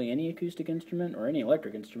basically any acoustic instrument, or any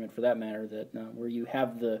electric instrument for that matter, that where you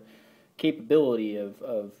have the capability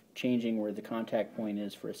of changing where the contact point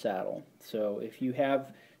is for a saddle. So if you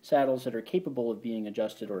have saddles that are capable of being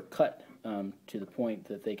adjusted or cut to the point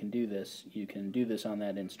that they can do this, you can do this on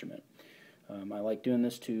that instrument. I like doing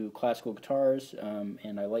this to classical guitars,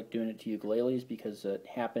 and I like doing it to ukuleles because it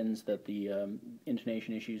happens that the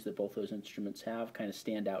intonation issues that both those instruments have kind of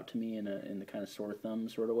stand out to me in the kind of sore thumb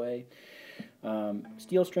sort of way.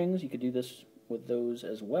 Steel strings, you could do this with those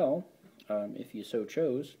as well, if you so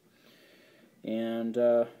chose. And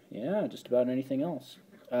yeah, just about anything else.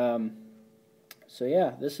 So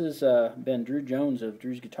yeah, this has been Drew Jones of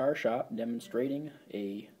Drew's Guitar Shop demonstrating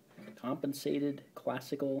a compensated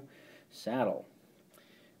classical saddle.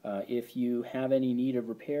 If you have any need of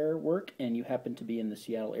repair work and you happen to be in the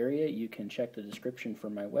Seattle area, you can check the description for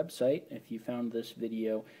my website. If you found this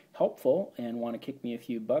video helpful and want to kick me a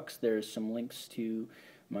few bucks, there's some links to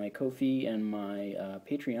my Ko-fi and my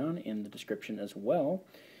Patreon in the description as well.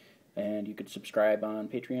 And you could subscribe on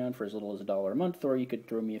Patreon for as little as $1 a month, or you could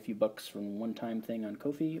throw me a few bucks from a one-time thing on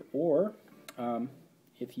Ko-fi, or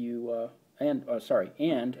if you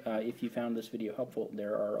if you found this video helpful,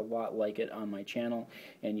 there are a lot like it on my channel,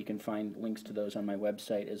 and you can find links to those on my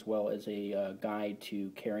website, as well as a guide to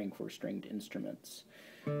caring for stringed instruments.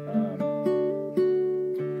 Plan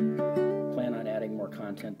on adding more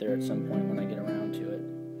content there at some point when I get around to it.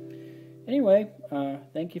 Anyway,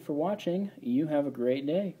 thank you for watching. You have a great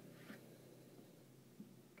day.